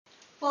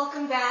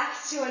Welcome back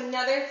to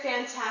another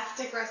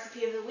fantastic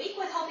recipe of the week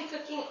with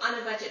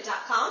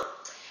healthycookingonabudget.com.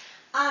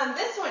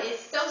 This one is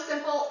so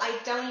simple, I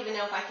don't even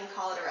know if I can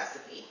call it a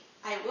recipe.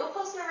 I will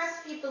post my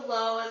recipe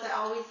below, as I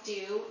always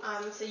do,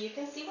 so you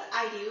can see what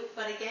I do,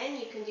 but again,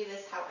 you can do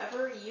this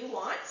however you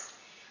want.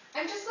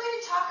 I'm just going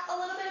to talk a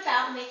little bit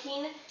about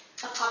making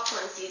a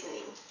popcorn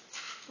seasoning.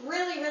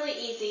 Really, really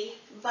easy,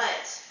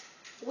 but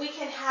we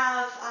can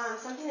have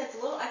something that's a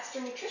little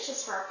extra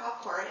nutritious for our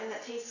popcorn and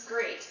that tastes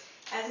great.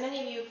 As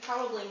many of you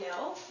probably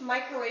know,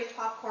 microwave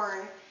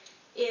popcorn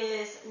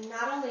is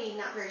not only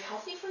not very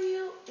healthy for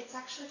you, it's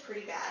actually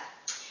pretty bad.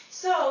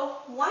 So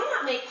why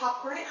not make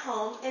popcorn at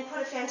home and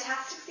put a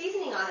fantastic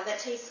seasoning on it that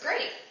tastes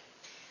great?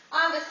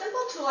 The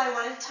simple tool I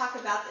wanted to talk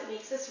about that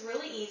makes this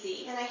really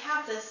easy, and I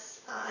have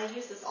this, I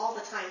use this all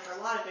the time for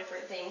a lot of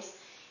different things,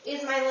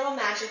 is my little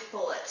magic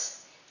bullet.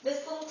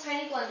 This little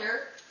tiny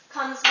blender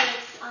comes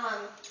with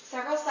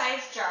several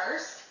size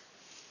jars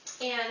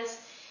and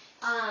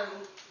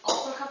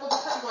also a couple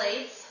different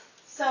blades,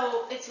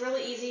 so it's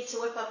really easy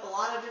to whip up a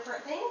lot of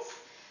different things.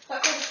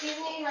 But for the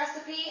seasoning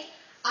recipe,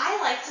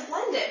 I like to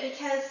blend it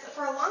because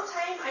for a long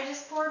time I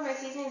just poured my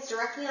seasonings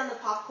directly on the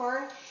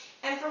popcorn,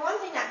 and for one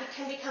thing that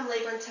can become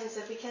labor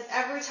intensive because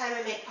every time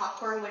I make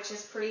popcorn, which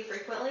is pretty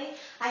frequently,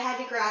 I had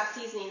to grab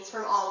seasonings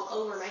from all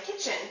over my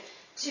kitchen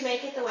to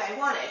make it the way I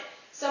wanted.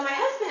 So my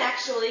husband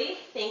actually,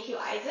 thank you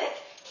Isaac,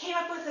 came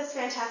up with this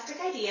fantastic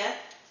idea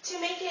to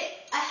make it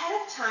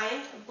ahead of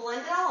time,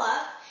 blend it all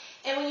up,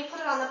 and when you put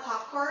it on the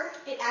popcorn,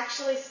 it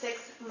actually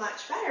sticks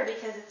much better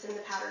because it's in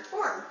the powdered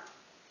form.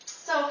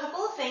 So a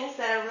couple of things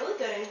that are really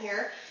good in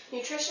here.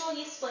 Nutritional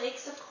yeast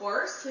flakes, of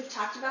course. We've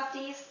talked about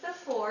these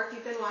before if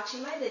you've been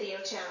watching my video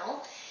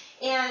channel.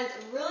 And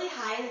really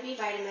high in the B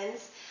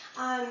vitamins.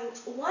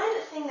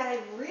 One thing that I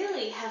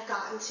really have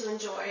gotten to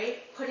enjoy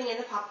putting in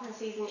the popcorn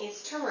seasoning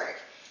is turmeric.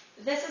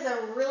 This is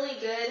a really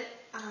good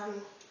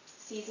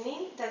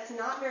seasoning that's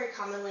not very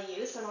commonly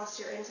used unless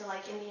you're into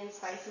like Indian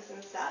spices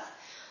and stuff.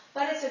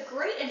 But it's a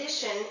great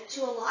addition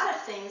to a lot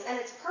of things, and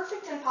it's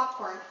perfect in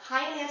popcorn.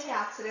 High in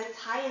antioxidants,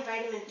 high in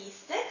vitamin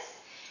B6,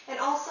 and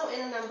also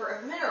in a number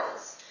of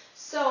minerals.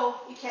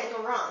 So you can't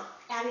go wrong.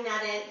 Adding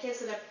that in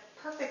gives it a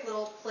perfect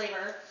little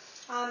flavor.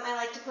 I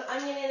like to put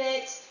onion in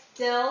it.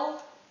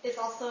 Dill is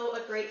also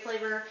a great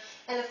flavor.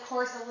 And of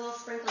course a little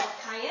sprinkle of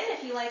cayenne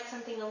if you like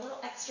something a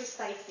little extra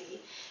spicy.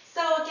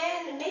 So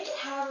again, make it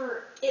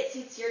however it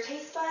suits your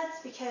taste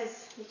buds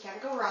because you can't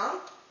go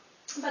wrong.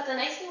 But the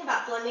nice thing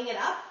about blending it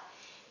up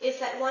is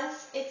that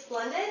once it's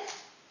blended,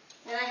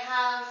 and I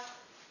have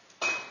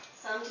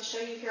some to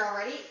show you here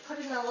already, put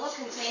it in a little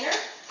container,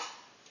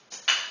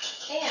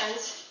 and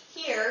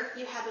here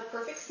you have a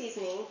perfect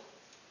seasoning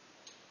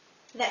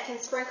that can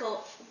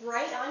sprinkle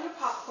right on your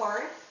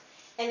popcorn,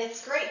 and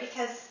it's great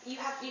because you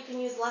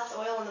can use less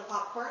oil on the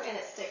popcorn and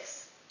it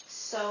sticks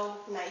so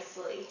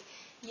nicely.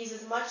 Use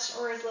as much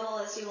or as little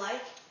as you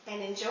like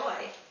and enjoy.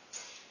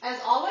 As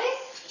always,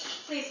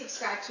 please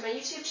subscribe to my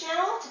YouTube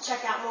channel to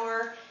check out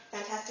more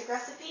fantastic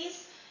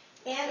recipes,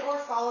 and or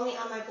follow me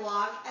on my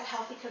blog at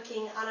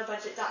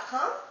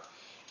healthycookingonabudget.com.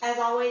 As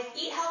always,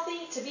 eat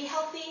healthy to be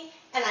healthy,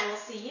 and I will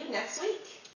see you next week.